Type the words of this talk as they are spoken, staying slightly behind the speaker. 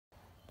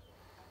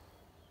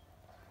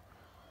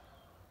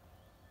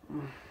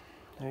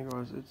Hey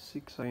guys, it's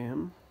 6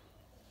 a.m.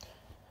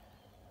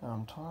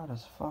 I'm tired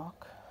as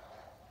fuck,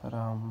 but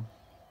all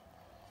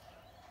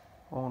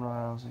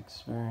night I was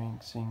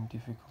experiencing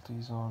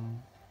difficulties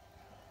on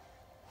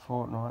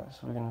Fortnite,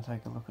 so we're going to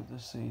take a look at the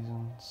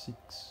Season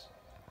 6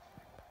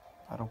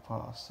 Battle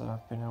Pass that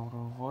I've been able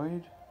to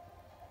avoid.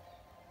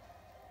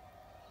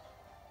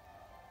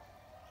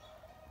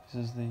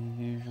 This is the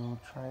usual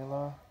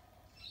trailer.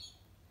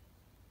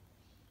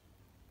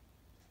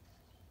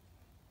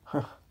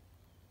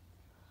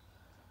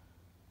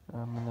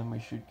 And then we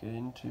should get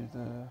into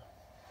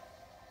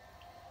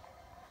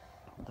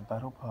the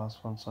Battle Pass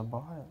once I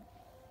buy it.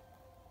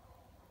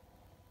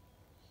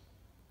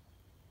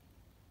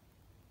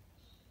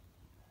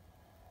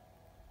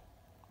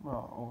 Oh,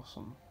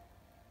 awesome.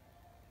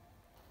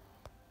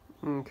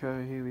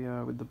 Okay, here we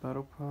are with the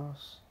Battle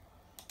Pass.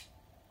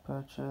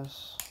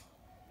 Purchase.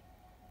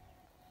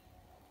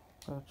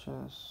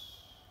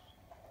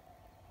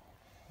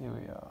 Here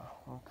we are,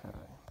 okay.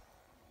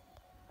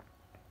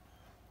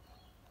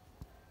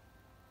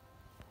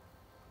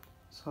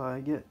 So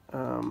I get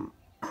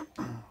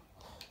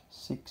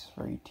 6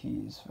 free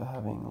tiers for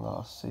having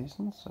last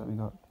season. So we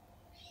got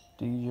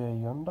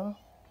DJ Yonder.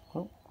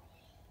 Oh.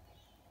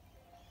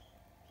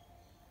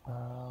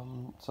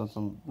 So it's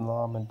a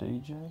llama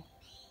DJ.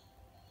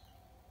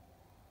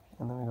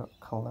 And then we got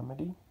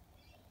Calamity.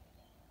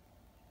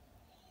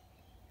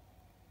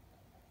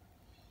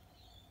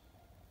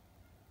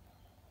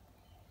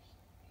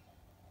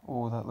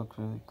 Oh, that looks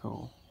really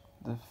cool.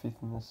 The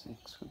 5th and the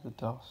 6th with the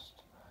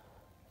dust.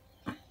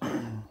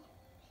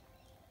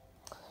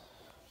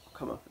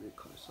 Come up a bit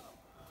closer.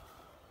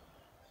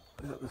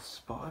 We got the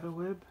spider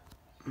web.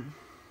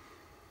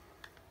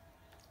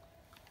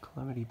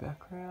 Calamity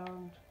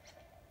background.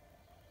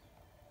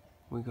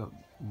 We got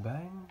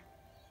Bang.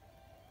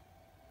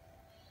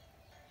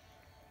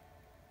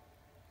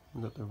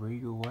 We got the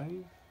Regal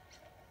Wave.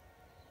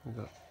 We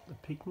got the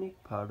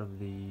Picnic, part of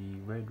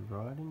the Red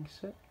Riding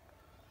set.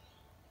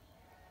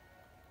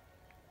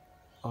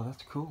 Oh,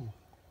 that's cool.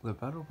 The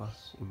Battle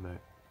Bus emote.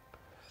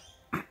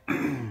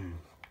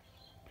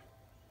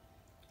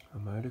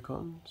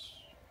 Emoticons.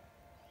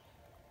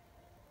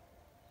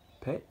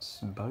 Pets.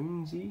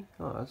 Bonesy.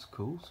 Oh, that's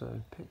cool.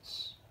 So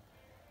pets.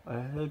 I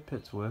heard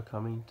pets were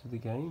coming to the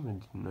game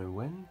and didn't know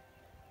when.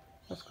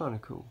 That's kind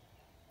of cool.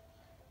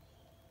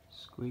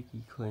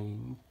 Squeaky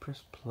clean.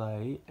 Press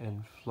play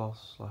and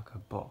floss like a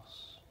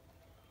boss.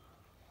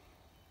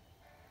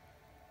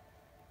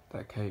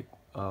 That cape.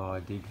 Oh, I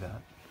dig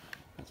that.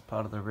 It's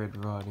part of the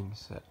Red Riding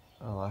set.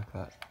 I like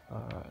that.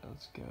 Alright,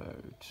 let's go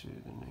to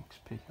the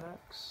next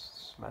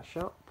pickaxe. Smash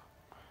up.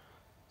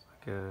 It's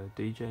like a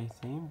DJ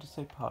theme. Just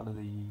say part of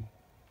the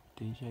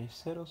DJ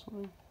set or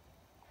something.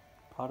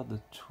 Part of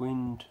the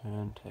twin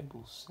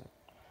turntable set.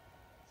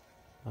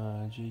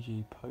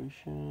 GG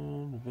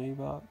potion.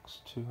 V-Bucks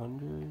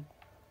 200.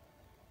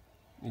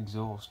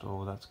 Exhaust.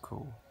 Oh, that's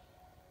cool.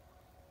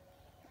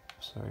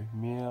 Sorry.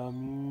 Meow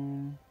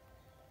Moon.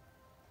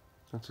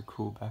 That's a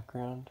cool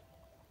background.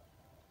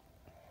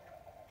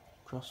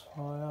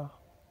 Crossfire.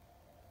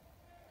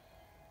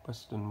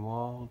 Western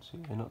Wilds,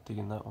 yeah, not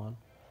digging that one.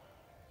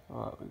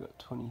 Alright, we got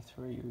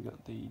 23, we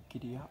got the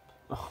Giddy Up.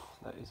 Oh,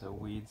 that is a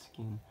weird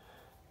skin.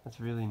 That's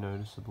really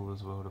noticeable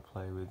as well to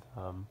play with.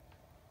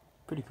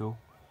 Pretty cool.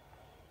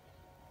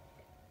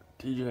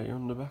 DJ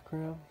on the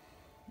background.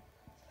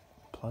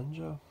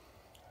 Plunger.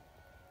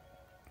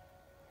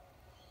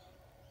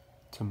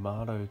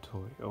 Tomato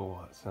toy. Oh,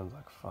 that sounds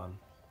like fun.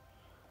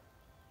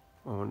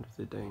 I wonder if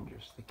they're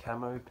dangerous. The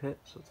camo pet,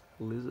 so it's like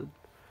a lizard.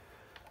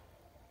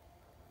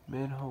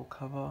 Manhole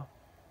cover.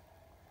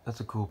 That's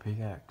a cool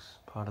pickaxe.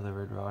 Part of the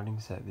Red Riding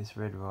set. This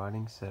Red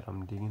Riding set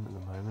I'm digging at the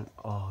moment.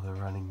 Oh, the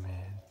Running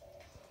Man.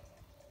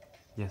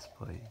 Yes,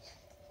 please.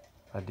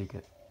 I dig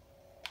it.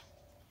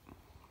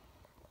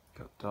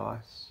 Got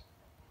dice.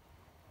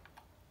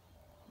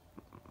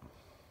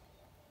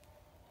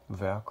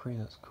 Valkyrie,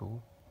 that's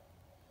cool.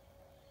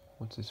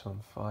 What's this one?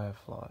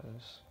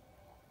 Fireflies.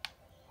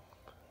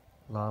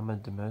 Llama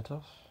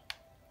Demertos.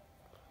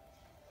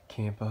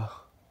 Camper.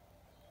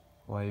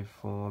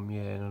 Waveform,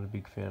 yeah, not a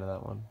big fan of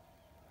that one.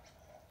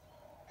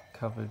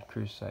 Covered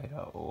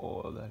Crusader,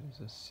 oh, that is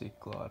a sick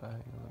glider.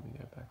 Hang on, let me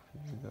go back for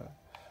you. Go.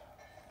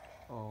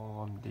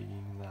 Oh, I'm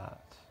digging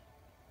that.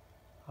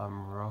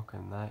 I'm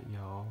rocking that,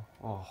 yo.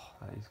 Oh,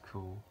 that is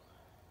cool.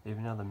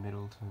 Even how the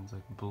middle turns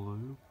like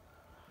blue.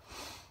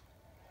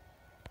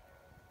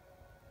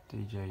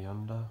 DJ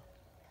Yonder.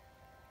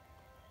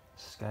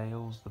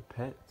 Scales, the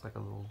pet, it's like a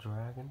little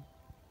dragon.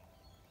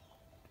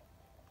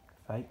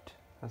 Fate,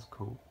 that's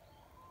cool.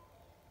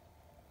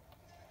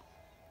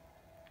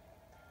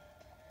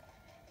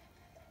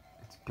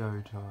 It's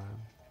go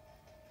time.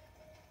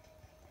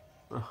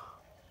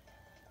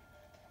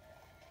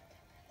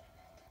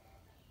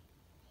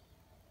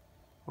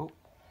 Oh.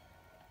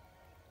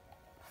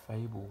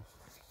 Fable.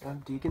 I'm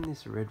digging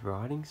this Red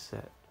Riding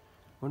set.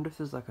 Wonder if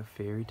there's like a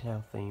fairy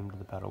tale theme to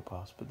the Battle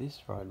Pass, but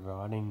this Red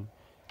Riding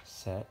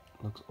set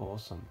looks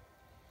awesome.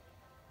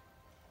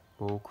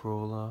 Wall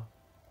crawler,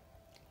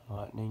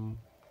 lightning,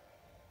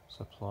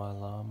 Supply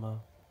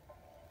llama.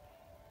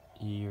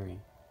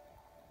 Eerie.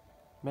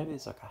 Maybe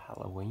it's like a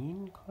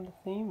Halloween kind of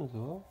theme as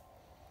well.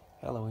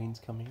 Halloween's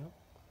coming up.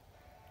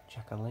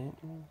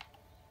 Jack-o'-lantern.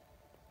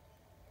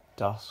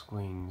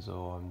 Duskwings,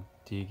 oh I'm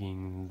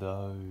digging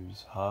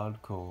those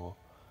hardcore.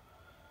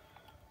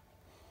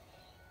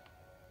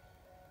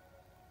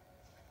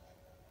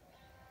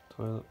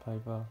 Toilet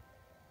paper.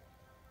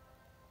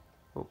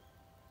 Oh,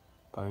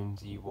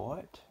 Bonesy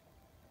White,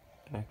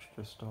 an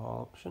extra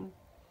style option.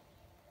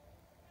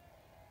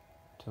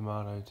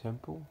 Tomato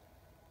Temple.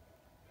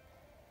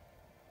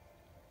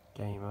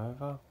 Game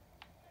Over.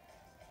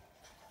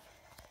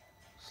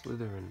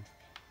 Slytherin.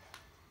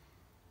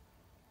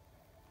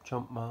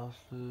 Jump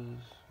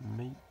Masters.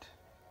 Meat.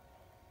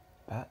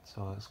 Bats,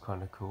 oh that's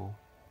kind of cool.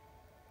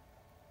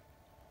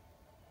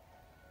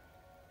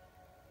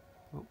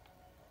 Oh.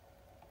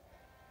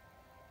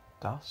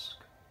 Dusk.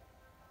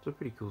 It's a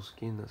pretty cool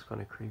skin that's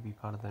kind of creepy,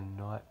 part of the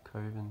Night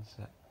Coven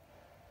set.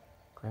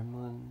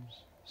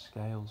 Gremlins.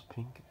 Scales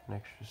Pink, an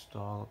extra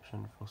style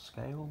option for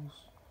Scales.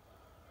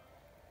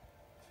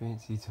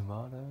 Fancy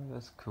Tomato,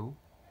 that's cool.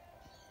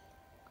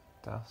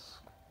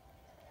 Dusk.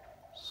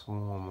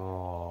 Swarm,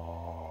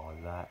 oh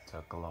that's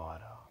a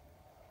glider.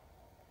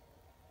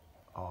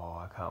 Oh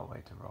I can't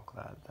wait to rock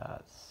that,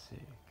 that's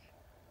sick.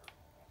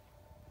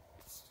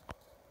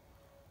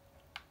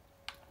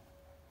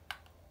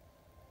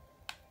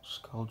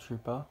 Skull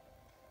Trooper.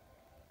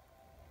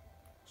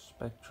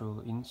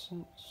 Spectral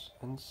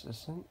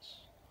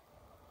Essence.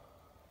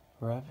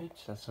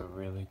 Ravage, that's a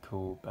really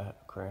cool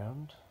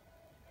background.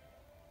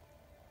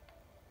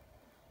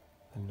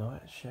 The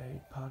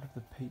Nightshade, part of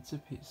the Pizza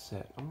Pit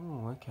set.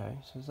 Oh, okay.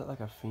 So is that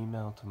like a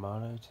female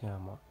Tomato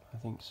Town one? I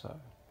think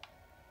so.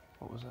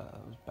 What was that?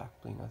 That was back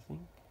bling, I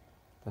think.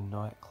 The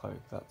Night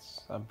Cloak,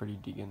 I'm pretty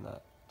digging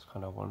that. It's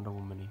kind of Wonder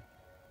Woman-y.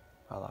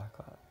 I like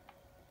that.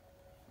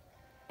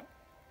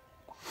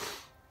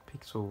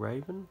 Pixel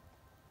Raven.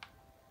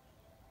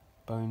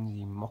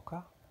 Bonesy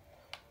Mocha.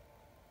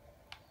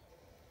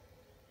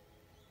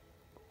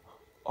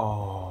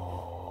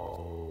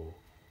 Oh,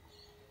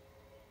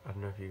 I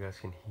don't know if you guys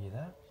can hear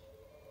that.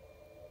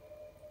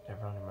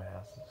 Everyone in my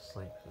house is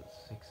asleep because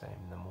it's 6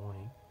 AM in the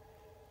morning.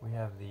 We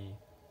have the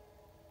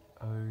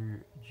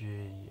OG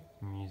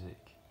music.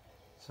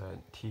 So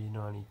at tier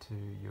 92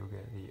 you'll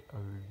get the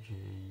OG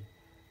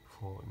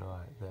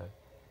Fortnite, the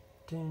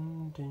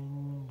dun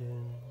dun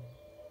dun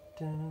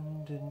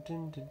dun dun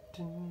dun dun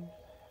dun.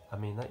 I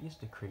mean that used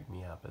to creep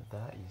me out, but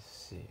that is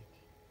sick.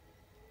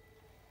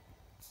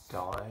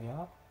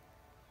 Dyer.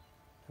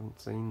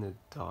 Haven't seen the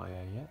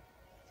Dyer yet.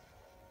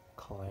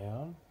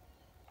 Clown.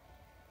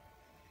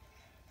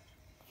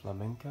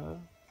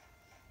 Flamenco.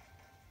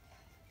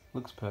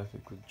 Looks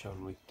perfect with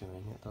John Wick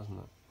doing it, doesn't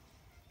it?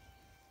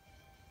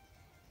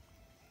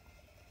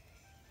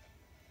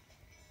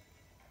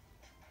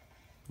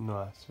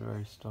 Nice,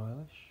 very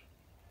stylish.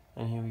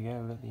 And here we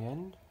go, we're at the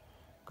end.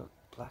 Got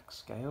black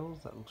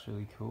scales, that looks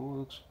really cool. It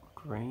looks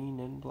green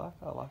and black,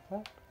 I like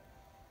that.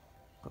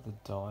 Got the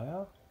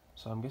Dyer.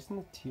 So I'm guessing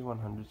the tier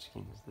 100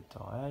 skin is the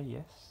Dyer,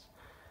 yes.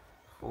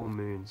 Full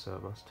moon, so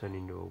it must turn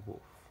into a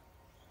wolf.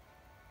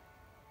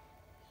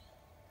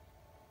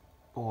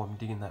 Oh, I'm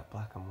digging that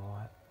black and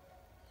white.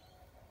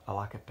 I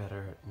like it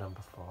better at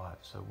number 5.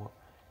 So what?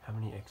 How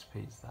many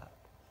XP is that?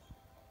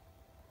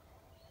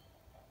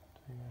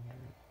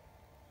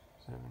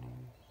 270.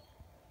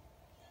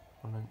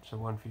 So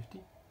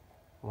 150?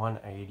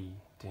 180.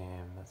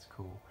 Damn, that's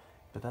cool.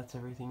 But that's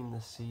everything in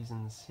the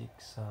Season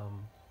 6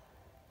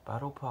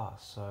 Battle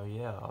Pass. So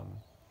yeah,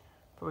 I'm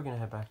probably going to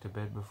head back to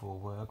bed before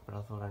work, but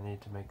I thought I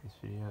needed to make this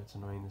video. It's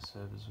annoying the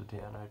servers were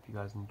down. I hope you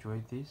guys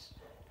enjoyed this,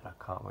 and I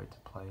can't wait to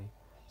play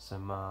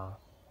some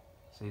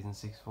Season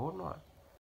 6 Fortnite.